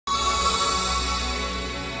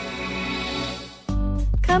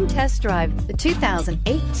Come test drive the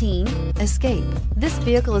 2018 Escape. This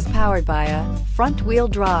vehicle is powered by a front-wheel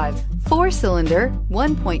drive, 4-cylinder,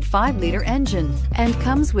 1.5-liter engine, and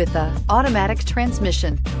comes with an automatic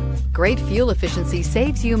transmission. Great fuel efficiency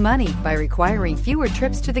saves you money by requiring fewer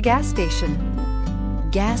trips to the gas station.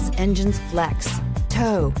 Gas engines flex,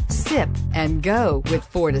 tow, sip, and go with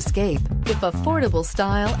Ford Escape. If affordable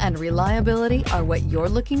style and reliability are what you're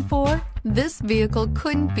looking for, this vehicle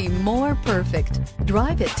couldn't be more perfect.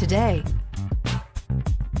 Drive it today.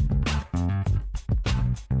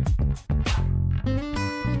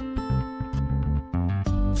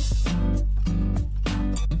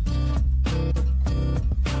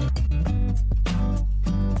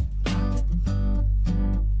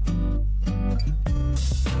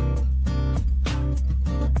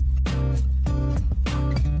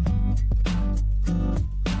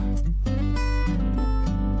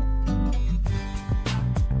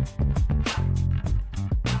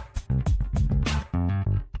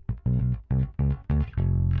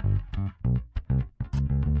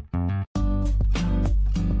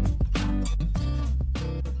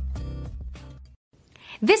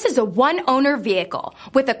 This is a one-owner vehicle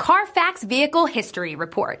with a Carfax Vehicle History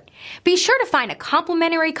Report. Be sure to find a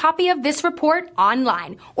complimentary copy of this report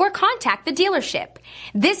online or contact the dealership.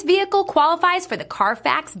 This vehicle qualifies for the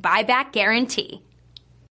Carfax Buyback Guarantee.